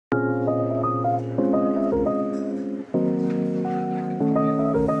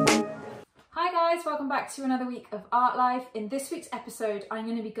back to another week of Art Life. In this week's episode, I'm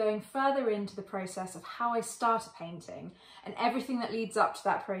going to be going further into the process of how I start a painting and everything that leads up to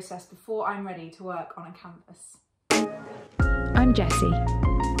that process before I'm ready to work on a canvas. I'm Jessie.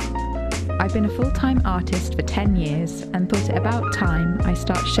 I've been a full-time artist for 10 years and thought it about time I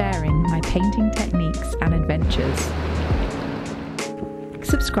start sharing my painting techniques and adventures.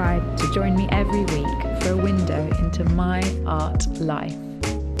 Subscribe to join me every week for a window into my art life.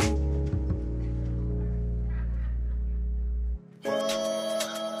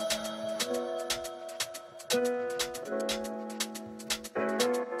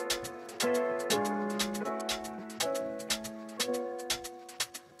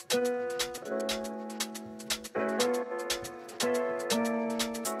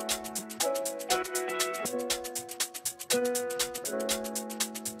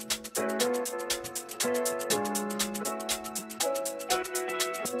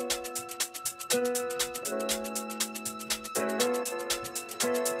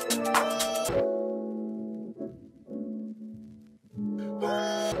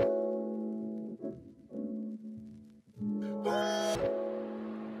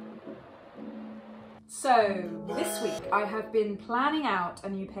 So this week I have been planning out a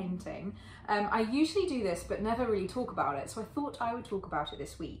new painting. I usually do this but never really talk about it, so I thought I would talk about it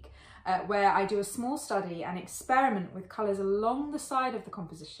this week, where I do a small study and experiment with colours along the side of the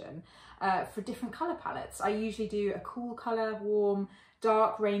composition for different colour palettes. I usually do a cool colour, warm,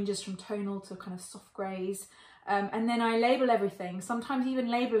 dark, ranges from tonal to kind of soft greys, and then I label everything, sometimes even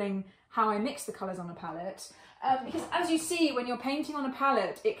labelling how I mix the colours on a palette. Because as you see, when you're painting on a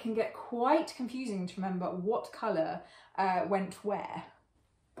palette, it can get quite confusing to remember what colour went where.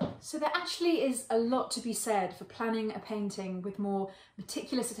 So there actually is a lot to be said for planning a painting with more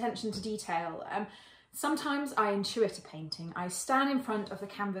meticulous attention to detail. Sometimes I intuit a painting. I stand in front of the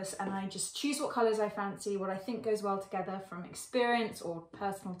canvas and I just choose what colours I fancy, what I think goes well together from experience or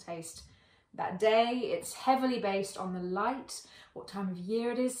personal taste that day. It's heavily based on the light, what time of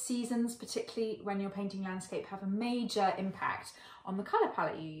year it is. Seasons, particularly when you're painting landscape, have a major impact on the colour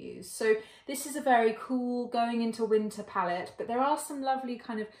palette you use. So this is a very cool going into winter palette, but there are some lovely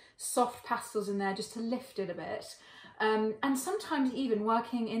kind of soft pastels in there just to lift it a bit. And sometimes even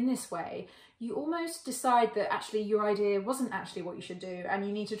working in this way, you almost decide that actually your idea wasn't actually what you should do and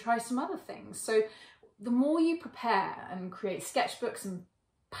you need to try some other things. So the more you prepare and create sketchbooks and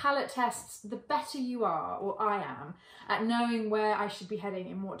palette tests, the better you are, or I am, at knowing where I should be heading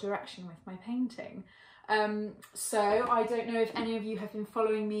in what direction with my painting. So I don't know if any of you have been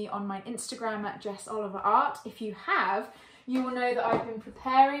following me on my Instagram at JessOliverArt. If you have, you will know that I've been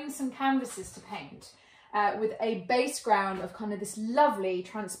preparing some canvases to paint with a base ground of kind of this lovely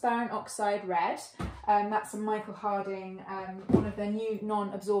transparent oxide red. That's a Michael Harding, one of their new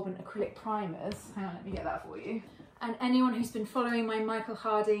non-absorbent acrylic primers. Hang on, let me get that for you. And anyone who's been following my Michael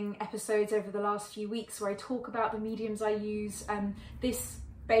Harding episodes over the last few weeks where I talk about the mediums I use, this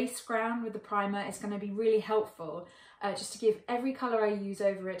base ground with the primer is going to be really helpful just to give every colour I use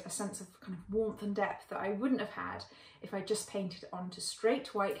over it a sense of kind of warmth and depth that I wouldn't have had if I just painted onto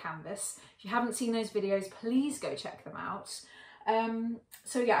straight white canvas. If you haven't seen those videos, please go check them out.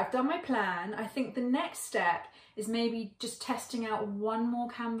 So yeah, I've done my plan. I think the next step is maybe just testing out one more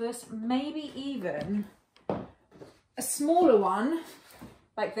canvas, maybe even a smaller one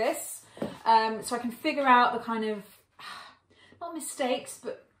like this, so I can figure out the kind of, not mistakes,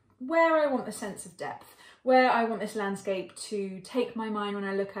 but where I want the sense of depth, where I want this landscape to take my mind when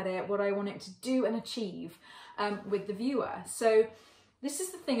I look at it, what I want it to do and achieve with the viewer. So this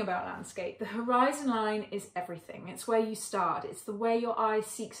is the thing about landscape. The horizon line is everything. It's where you start. It's the way your eye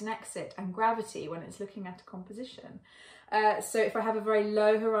seeks an exit and gravity when it's looking at a composition. So if I have a very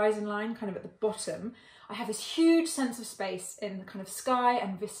low horizon line, kind of at the bottom, I have this huge sense of space in the kind of sky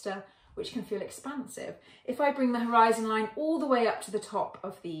and vista, which can feel expansive. If I bring the horizon line all the way up to the top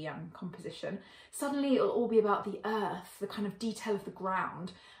of the composition, suddenly it'll all be about the earth, the kind of detail of the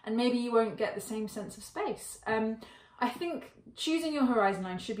ground, and maybe you won't get the same sense of space. I think choosing your horizon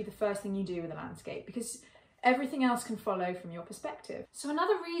line should be the first thing you do with a landscape, because everything else can follow from your perspective. So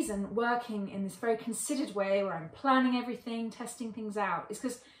another reason working in this very considered way, where I'm planning everything, testing things out, is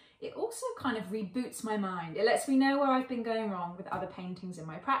because it also kind of reboots my mind. It lets me know where I've been going wrong with other paintings in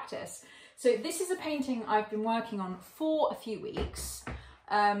my practice. So this is a painting I've been working on for a few weeks.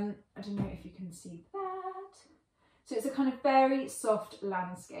 I don't know if you can see that. So it's a kind of very soft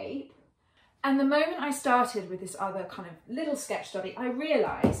landscape. And the moment I started with this other kind of little sketch study, I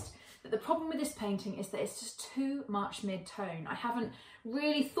realised that the problem with this painting is that it's just too much mid-tone. I haven't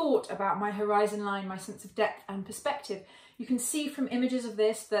really thought about my horizon line, my sense of depth and perspective. You can see from images of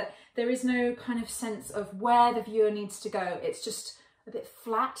this that there is no kind of sense of where the viewer needs to go. It's just a bit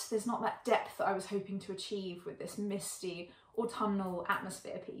flat. There's not that depth that I was hoping to achieve with this misty autumnal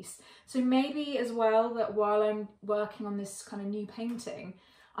atmosphere piece. So maybe as well that while I'm working on this kind of new painting,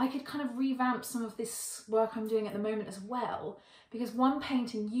 I could kind of revamp some of this work I'm doing at the moment as well, because one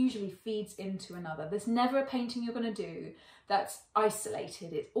painting usually feeds into another. There's never a painting you're going to do that's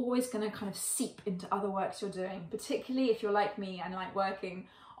isolated. It's always going to kind of seep into other works you're doing, particularly if you're like me and like working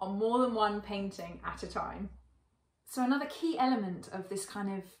on more than one painting at a time. So another key element of this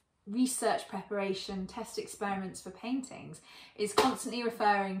kind of research preparation, test experiments for paintings is constantly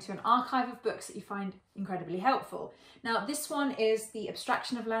referring to an archive of books that you find incredibly helpful. Now this one is The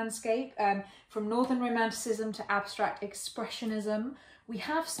Abstraction of Landscape, from Northern Romanticism to Abstract Expressionism. We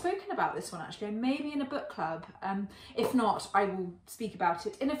have spoken about this one actually, maybe in a book club. If not, I will speak about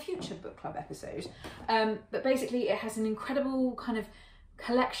it in a future book club episode. But basically it has an incredible kind of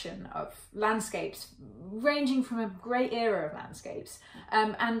collection of landscapes ranging from a great era of landscapes,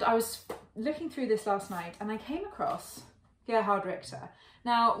 and I was looking through this last night and I came across Gerhard Richter.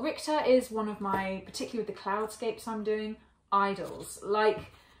 Now Richter is one of my, particularly with the cloudscapes I'm doing, idols.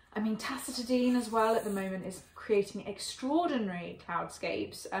 Like, I mean, Tacitadine as well at the moment is creating extraordinary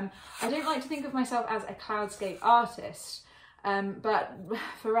cloudscapes. I don't like to think of myself as a cloudscape artist, but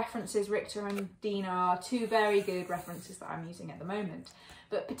for references, Richter and Dean are two very good references that I'm using at the moment.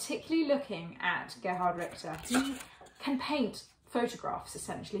 But particularly looking at Gerhard Richter, he can paint photographs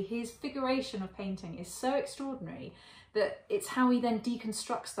essentially. His figuration of painting is so extraordinary that it's how he then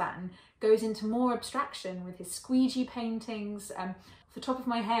deconstructs that and goes into more abstraction with his squeegy paintings. Off the top of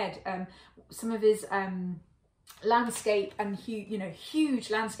my head, some of his landscape and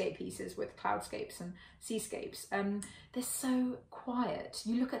huge landscape pieces with cloudscapes and seascapes, they're so quiet.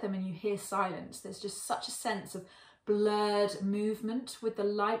 You look at them and you hear silence. There's just such a sense of blurred movement with the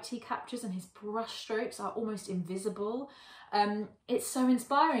light he captures, and his brush strokes are almost invisible. It's so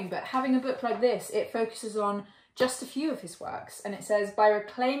inspiring. But having a book like this, it focuses on just a few of his works, and it says, by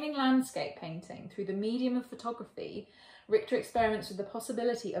reclaiming landscape painting through the medium of photography, Richter experiments with the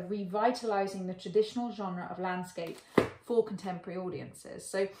possibility of revitalising the traditional genre of landscape for contemporary audiences.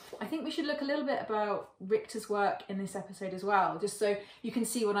 So I think we should look a little bit about Richter's work in this episode as well, just so you can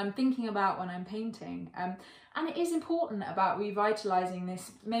see what I'm thinking about when I'm painting. And it is important about revitalising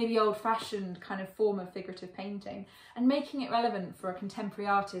this maybe old-fashioned kind of form of figurative painting and making it relevant for a contemporary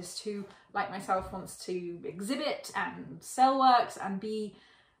artist who, like myself, wants to exhibit and sell works and be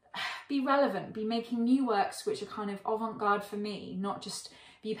relevant, be making new works which are kind of avant-garde for me, not just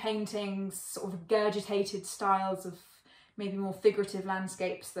be painting sort of regurgitated styles of maybe more figurative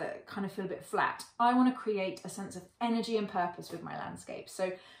landscapes that kind of feel a bit flat. I want to create a sense of energy and purpose with my landscapes.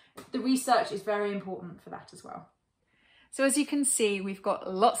 So the research is very important for that as well. So as you can see, we've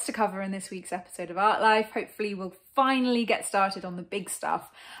got lots to cover in this week's episode of Art Life. Hopefully we'll finally get started on the big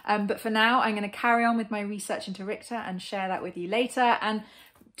stuff. But for now, I'm going to carry on with my research into Richter and share that with you later, and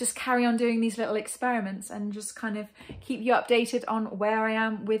just carry on doing these little experiments and just kind of keep you updated on where I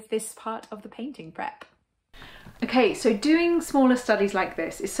am with this part of the painting prep. Okay, so doing smaller studies like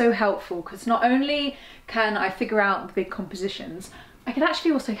this is so helpful because not only can I figure out the big compositions, I can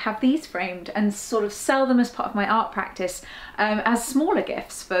actually also have these framed and sort of sell them as part of my art practice as smaller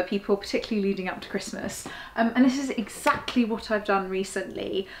gifts for people, particularly leading up to Christmas. And this is exactly what I've done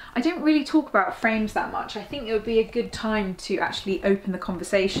recently. I don't really talk about frames that much. I think it would be a good time to actually open the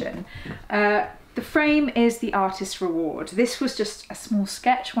conversation. The frame is the artist's reward. This was just a small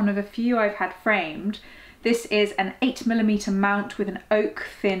sketch, one of a few I've had framed. This is an 8mm mount with an oak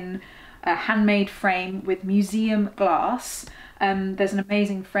thin handmade frame with museum glass. There's an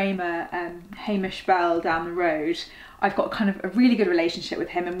amazing framer, Hamish Bell, down the road. I've got kind of a really good relationship with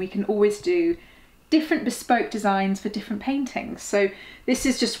him, and we can always do different bespoke designs for different paintings. So this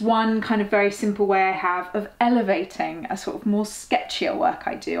is just one kind of very simple way I have of elevating a sort of more sketchier work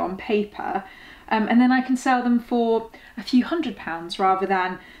I do on paper. And then I can sell them for a few £100s rather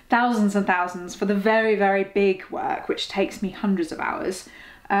than thousands and thousands for the very, very big work, which takes me hundreds of hours.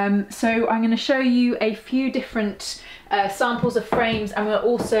 So I'm going to show you a few different samples of frames, and we're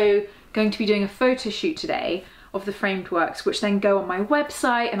also going to be doing a photo shoot today of the framed works, which then go on my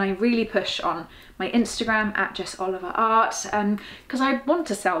website, and I really push on my Instagram at JessOliverArt, because I want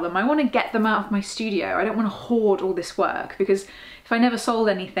to sell them. I want to get them out of my studio. I don't want to hoard all this work, because if I never sold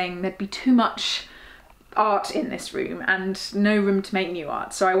anything, there'd be too much art in this room and no room to make new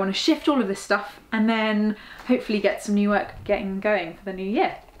art. So I want to shift all of this stuff and then hopefully get some new work getting going for the new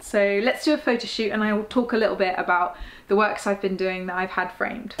year. So let's do a photo shoot and I will talk a little bit about the works I've been doing that I've had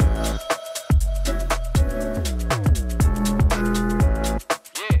framed.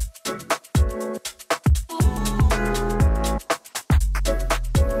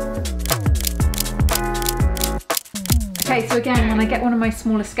 Okay, so again, when I get one of my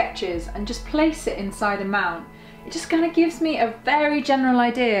smaller sketches and just place it inside a mount, it just kind of gives me a very general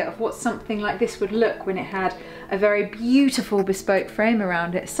idea of what something like this would look when it had a very beautiful bespoke frame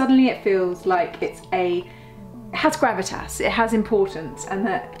around it. Suddenly it feels like it has gravitas, it has importance, and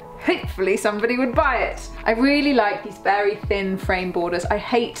that hopefully somebody would buy it. I really like these very thin frame borders. I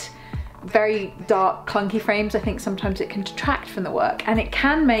hate very dark, clunky frames. I think sometimes it can detract from the work and it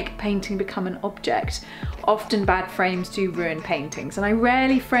can make painting become an object. Often bad frames do ruin paintings, and I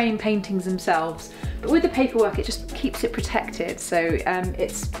rarely frame paintings themselves, but with the paperwork it just keeps it protected, so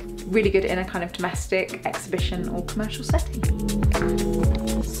it's really good in a kind of domestic, exhibition or commercial setting.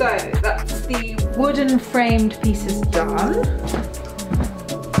 So that's the wooden framed pieces done.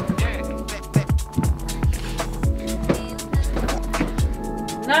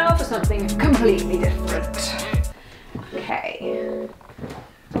 Now for something completely different. Okay,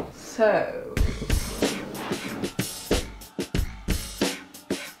 so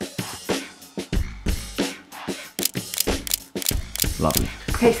lovely.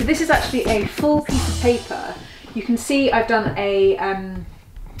 Okay, so this is actually a full piece of paper. You can see I've done a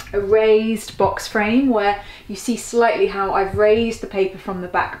raised box frame where you see slightly how I've raised the paper from the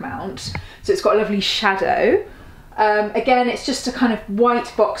back mount, so it's got a lovely shadow. Again, it's just a kind of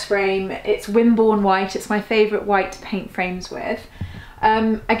white box frame. It's Wimborne white. It's my favourite white to paint frames with.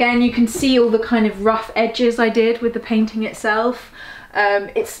 Again, you can see all the kind of rough edges I did with the painting itself.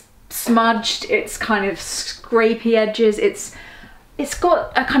 It's smudged, it's kind of scrapey edges. It's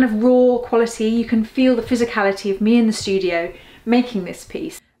got a kind of raw quality. You can feel the physicality of me in the studio making this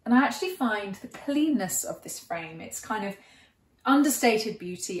piece. And I actually find the cleanness of this frame, it's kind of understated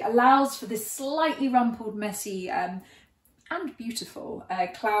beauty, allows for this slightly rumpled, messy and beautiful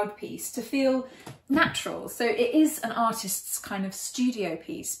cloud piece to feel natural. So it is an artist's kind of studio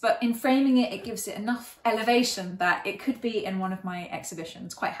piece, but in framing it, it gives it enough elevation that it could be in one of my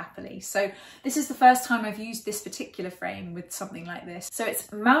exhibitions quite happily. So this is the first time I've used this particular frame with something like this. So it's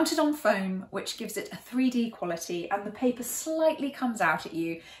mounted on foam, which gives it a 3D quality, and the paper slightly comes out at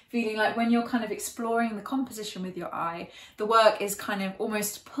you, feeling like when you're kind of exploring the composition with your eye, the work is kind of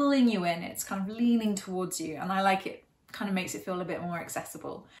almost pulling you in, it's kind of leaning towards you, and I like it. Kind of makes it feel a bit more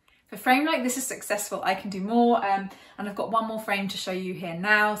accessible. If a frame like this is successful, I can do more, and I've got one more frame to show you here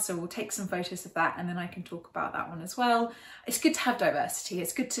now, so we'll take some photos of that and then I can talk about that one as well. It's good to have diversity.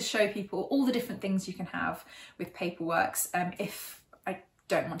 It's good to show people all the different things you can have with paperworks if I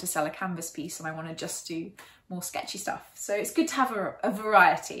don't want to sell a canvas piece and I want to just do more sketchy stuff. So it's good to have a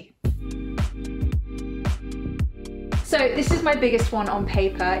variety. So this is my biggest one on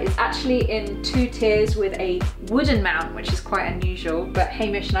paper. It's actually in 2 tiers with a wooden mount, which is quite unusual, but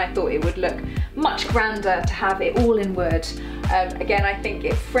Hamish and I thought it would look much grander to have it all in wood. Again, I think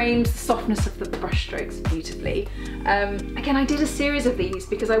it frames the softness of the brush strokes beautifully. Again, I did a series of these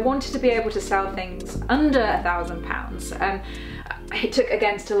because I wanted to be able to sell things under £1,000. It took,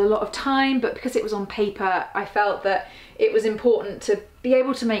 again, still a lot of time, but because it was on paper, I felt that it was important to be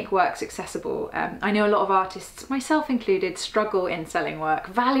able to make works accessible. I know a lot of artists, myself included, struggle in selling work,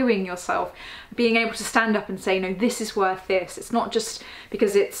 valuing yourself, being able to stand up and say, no, this is worth this. It's not just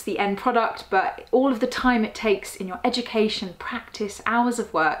because it's the end product, but all of the time it takes in your education, practice, hours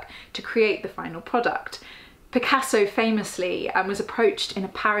of work to create the final product. Picasso famously was approached in a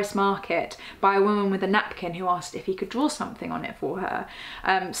Paris market by a woman with a napkin who asked if he could draw something on it for her.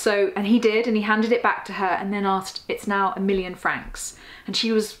 And he did, and he handed it back to her and then asked, it's now £1,000,000. And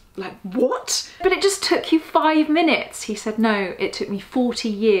she was like, what? But it just took you 5 minutes. He said, no, it took me 40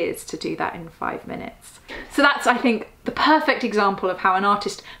 years to do that in 5 minutes. So that's, I think, the perfect example of how an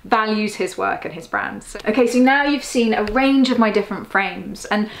artist values his work and his brand. Okay, so now you've seen a range of my different frames,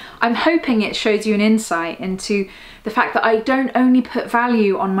 and I'm hoping it shows you an insight into the fact that I don't only put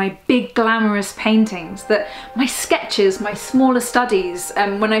value on my big glamorous paintings, that my sketches, my smaller studies,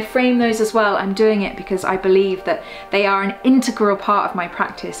 when I frame those as well, I'm doing it because I believe that they are an integral part of my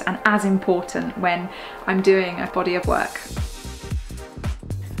practice and as important when I'm doing a body of work.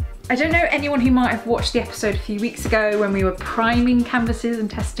 I don't know anyone who might have watched the episode a few weeks ago when we were priming canvases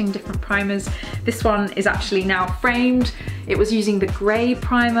and testing different primers. This one is actually now framed. It was using the grey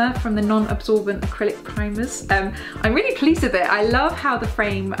primer from the non-absorbent acrylic primers. I'm really pleased with it. I love how the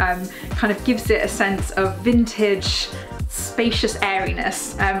frame kind of gives it a sense of vintage spacious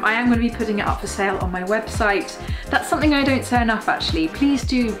airiness. I am going to be putting it up for sale on my website. That's something I don't say enough actually. Please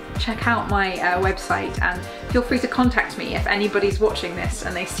do check out my website and feel free to contact me if anybody's watching this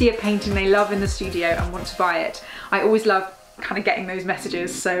and they see a painting they love in the studio and want to buy it. I always love kind of getting those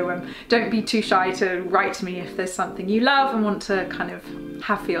messages, so don't be too shy to write to me if there's something you love and want to kind of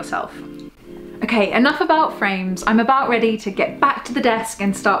have for yourself. Okay, enough about frames. I'm about ready to get back to the desk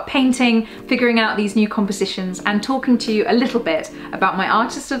and start painting, figuring out these new compositions and talking to you a little bit about my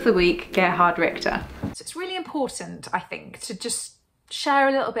artist of the week, Gerhard Richter. So it's really important, I think, to just share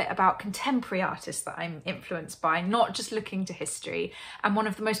a little bit about contemporary artists that I'm influenced by, not just looking to history. And one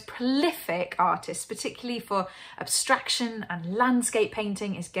of the most prolific artists, particularly for abstraction and landscape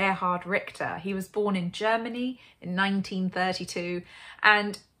painting, is Gerhard Richter. He was born in Germany in 1932,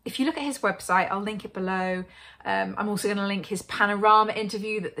 and if you look at his website, I'll link it below. I'm also going to link his panorama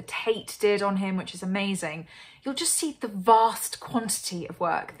interview that the Tate did on him, which is amazing. You'll just see the vast quantity of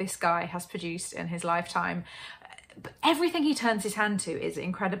work this guy has produced in his lifetime. But everything he turns his hand to is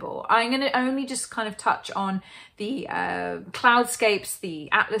incredible. I'm going to only just kind of touch on the cloudscapes,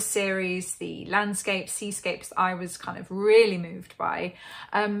 the Atlas series, the landscapes, seascapes I was kind of really moved by.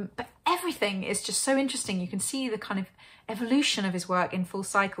 But everything is just so interesting. You can see the kind of evolution of his work in full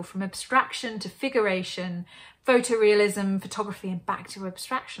cycle, from abstraction to figuration, photorealism, photography, and back to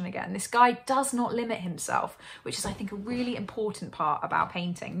abstraction again. This guy does not limit himself, which is, I think, a really important part about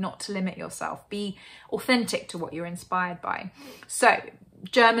painting, not to limit yourself. Be authentic to what you're inspired by. So,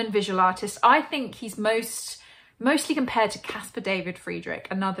 German visual artist. I think he's mostly compared to Caspar David Friedrich,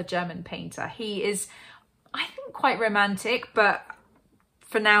 another German painter. He is, I think, quite romantic, but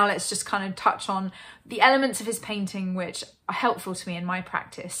for now, let's just kind of touch on the elements of his painting which are helpful to me in my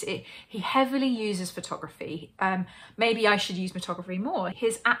practice. He heavily uses photography. Maybe I should use photography more.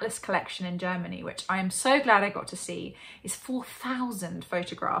 His Atlas collection in Germany, which I am so glad I got to see, is 4,000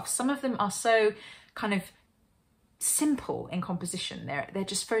 photographs. Some of them are so kind of simple in composition. They're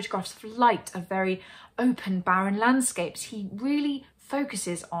just photographs of light, of very open, barren landscapes. He really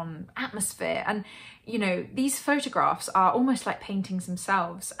focuses on atmosphere, and you know, these photographs are almost like paintings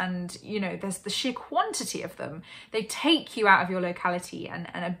themselves, and you know, there's the sheer quantity of them. They take you out of your locality and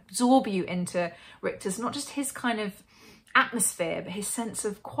absorb you into Richter's, not just his kind of atmosphere, but his sense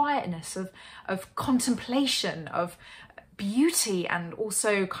of quietness, of contemplation, of beauty, and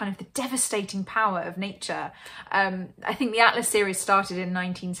also kind of the devastating power of nature. I think the Atlas series started in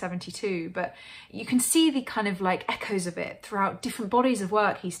 1972, but you can see the kind of like echoes of it throughout different bodies of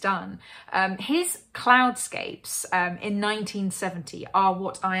work he's done. His cloudscapes in 1970 are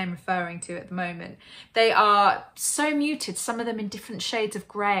what I am referring to at the moment. They are so muted, some of them in different shades of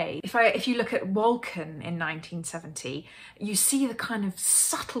grey. If you look at Wolken in 1970, you see the kind of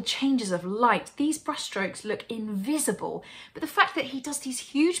subtle changes of light. These brushstrokes look invisible, but the fact that he does these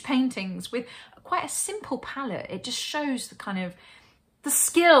huge paintings with quite a simple palette, it just shows the kind of the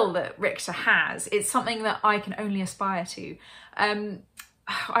skill that Richter has. It's something that I can only aspire to.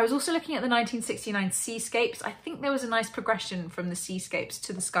 I was also looking at the 1969 seascapes. I think there was a nice progression from the seascapes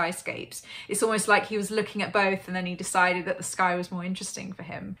to the skyscapes. It's almost like he was looking at both and then he decided that the sky was more interesting for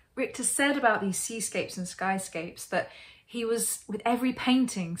him. Richter said about these seascapes and skyscapes that he was, with every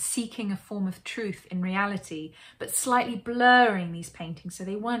painting, seeking a form of truth in reality, but slightly blurring these paintings so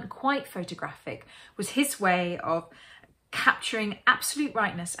they weren't quite photographic, was his way of capturing absolute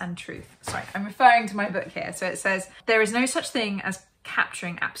rightness and truth. Sorry, I'm referring to my book here. So it says, there is no such thing as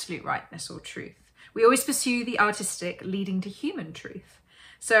capturing absolute rightness or truth. We always pursue the artistic leading to human truth.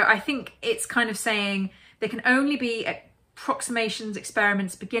 So I think it's kind of saying there can only be approximations,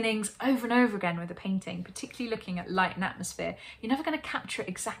 experiments, beginnings over and over again with a painting, particularly looking at light and atmosphere. You're never going to capture it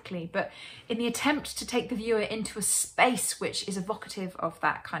exactly, but in the attempt to take the viewer into a space which is evocative of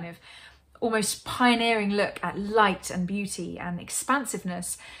that kind of almost pioneering look at light and beauty and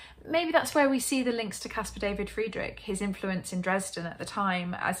expansiveness, maybe that's where we see the links to Caspar David Friedrich, his influence in Dresden at the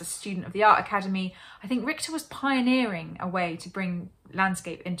time as a student of the Art Academy. I think Richter was pioneering a way to bring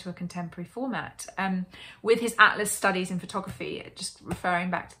landscape into a contemporary format. With his Atlas studies in photography, just referring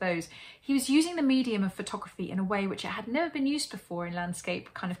back to those, he was using the medium of photography in a way which it had never been used before in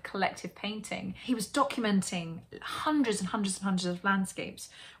landscape kind of collective painting. He was documenting hundreds and hundreds and hundreds of landscapes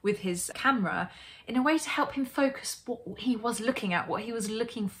with his camera in a way to help him focus what he was looking at, what he was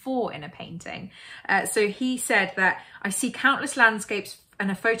looking for in a painting. So he said that, I see countless landscapes and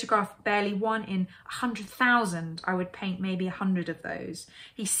a photograph barely 1 in 100,000, I would paint maybe 100 of those.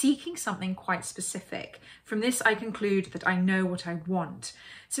 He's seeking something quite specific. From this, I conclude that I know what I want.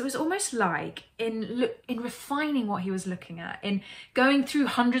 So it was almost like in refining what he was looking at, in going through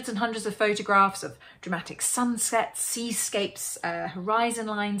hundreds and hundreds of photographs of dramatic sunsets, seascapes, horizon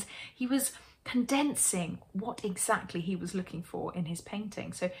lines, he was condensing what exactly he was looking for in his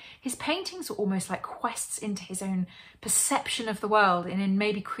painting. So his paintings were almost like quests into his own perception of the world, and in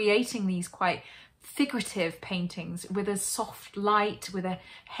maybe creating these quite figurative paintings with a soft light, with a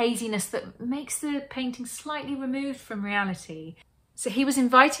haziness that makes the painting slightly removed from reality. So he was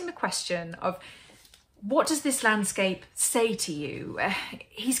inviting the question of, what does this landscape say to you?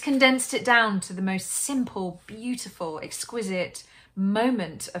 He's condensed it down to the most simple, beautiful, exquisite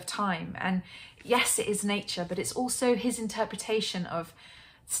moment of time. And yes, it is nature, but it's also his interpretation of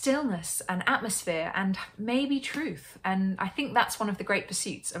stillness and atmosphere and maybe truth. And I think that's one of the great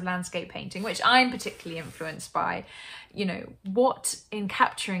pursuits of landscape painting, which I'm particularly influenced by. You know, what in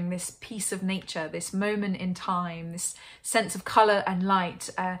capturing this piece of nature, this moment in time, this sense of colour and light,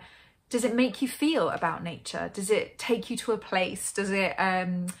 does it make you feel about nature? Does it take you to a place? Does it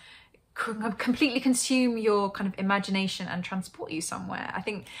completely consume your kind of imagination and transport you somewhere? I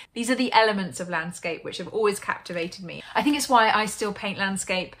think these are the elements of landscape which have always captivated me. I think it's why I still paint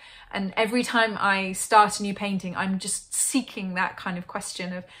landscape, and every time I start a new painting, I'm just seeking that kind of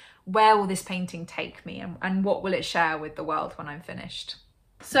question of, where will this painting take me, and what will it share with the world when I'm finished?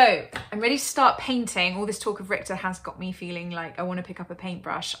 So I'm ready to start painting. All this talk of Richter has got me feeling like I want to pick up a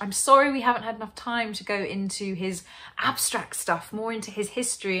paintbrush. I'm sorry we haven't had enough time to go into his abstract stuff, more into his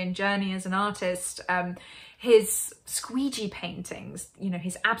history and journey as an artist, his squeegy paintings, you know,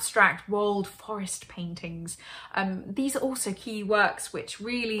 his abstract walled forest paintings. These are also key works which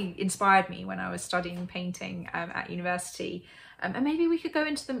really inspired me when I was studying painting at university. And maybe we could go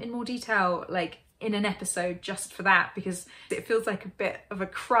into them in more detail, like in an episode just for that, because it feels like a bit of a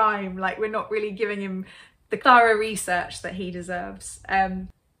crime, like we're not really giving him the thorough research that he deserves.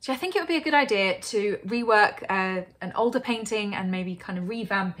 So I think it would be a good idea to rework an older painting and maybe kind of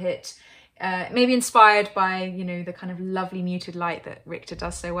revamp it, maybe inspired by, you know, the kind of lovely muted light that Richter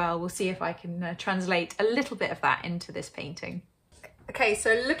does so well. We'll see if I can translate a little bit of that into this painting. Okay,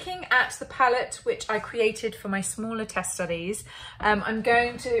 so looking at the palette which I created for my smaller test studies, I'm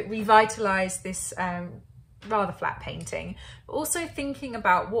going to revitalise this rather flat painting, but also thinking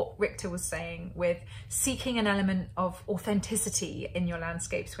about what Richter was saying with seeking an element of authenticity in your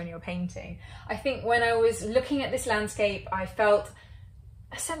landscapes when you're painting. I think when I was looking at this landscape, I felt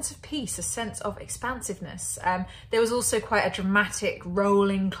a sense of peace, a sense of expansiveness. There was also quite a dramatic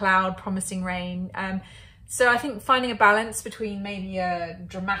rolling cloud promising rain. So I think finding a balance between maybe a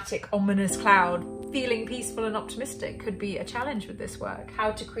dramatic, ominous cloud feeling peaceful and optimistic could be a challenge with this work.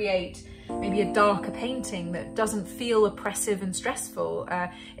 How to create maybe a darker painting that doesn't feel oppressive and stressful.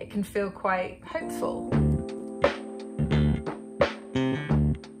 It can feel quite hopeful.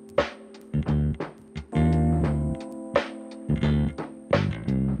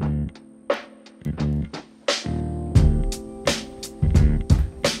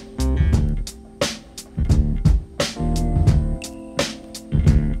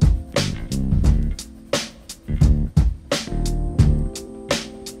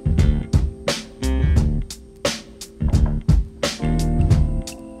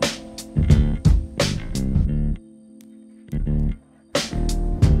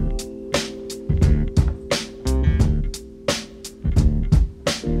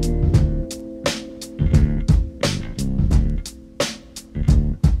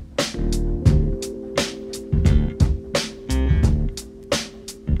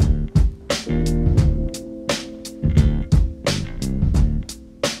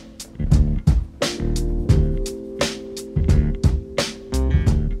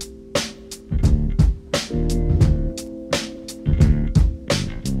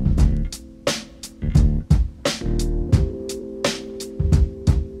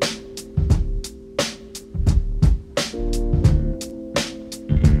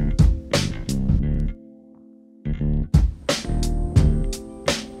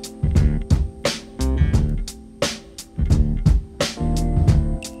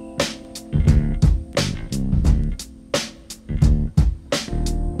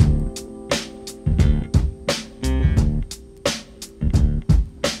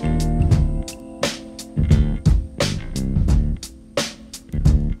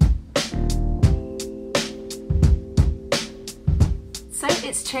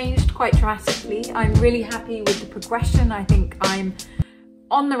 It's changed quite dramatically. I'm really happy with the progression. I think I'm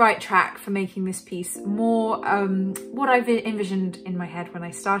on the right track for making this piece more what I've envisioned in my head when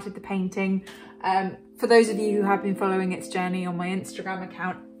I started the painting. For those of you who have been following its journey on my Instagram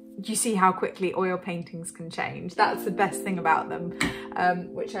account, you see how quickly oil paintings can change. That's the best thing about them,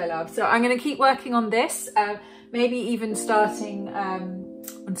 which I love. So I'm going to keep working on this, maybe even starting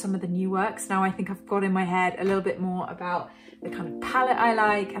on some of the new works. Now I think I've got in my head a little bit more about the kind of palette I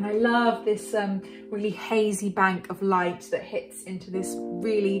like, and I love this really hazy bank of light that hits into this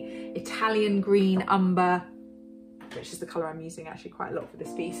really Italian green umber, which is the colour I'm using actually quite a lot for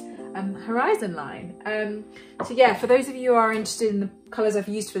this piece, horizon line. So yeah, for those of you who are interested in the colours I've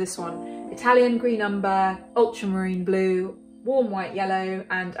used for this one, Italian green umber, ultramarine blue, warm white yellow,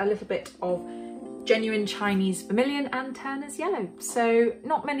 and a little bit of genuine Chinese vermilion and Turner's yellow. So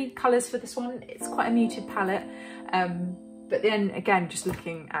not many colours for this one, it's quite a muted palette. But then again, just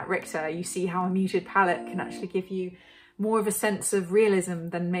looking at Richter, you see how a muted palette can actually give you more of a sense of realism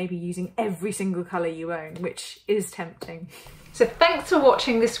than maybe using every single colour you own, which is tempting. So thanks for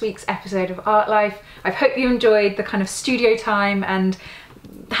watching this week's episode of Art Life. I hope you enjoyed the kind of studio time and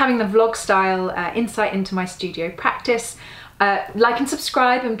having the vlog style insight into my studio practice. Like and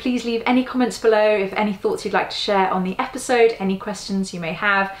subscribe, and please leave any comments below if any thoughts you'd like to share on the episode, any questions you may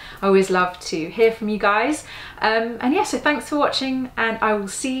have. I always love to hear from you guys. And yeah, so thanks for watching, and I will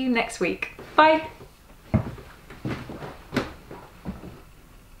see you next week. Bye!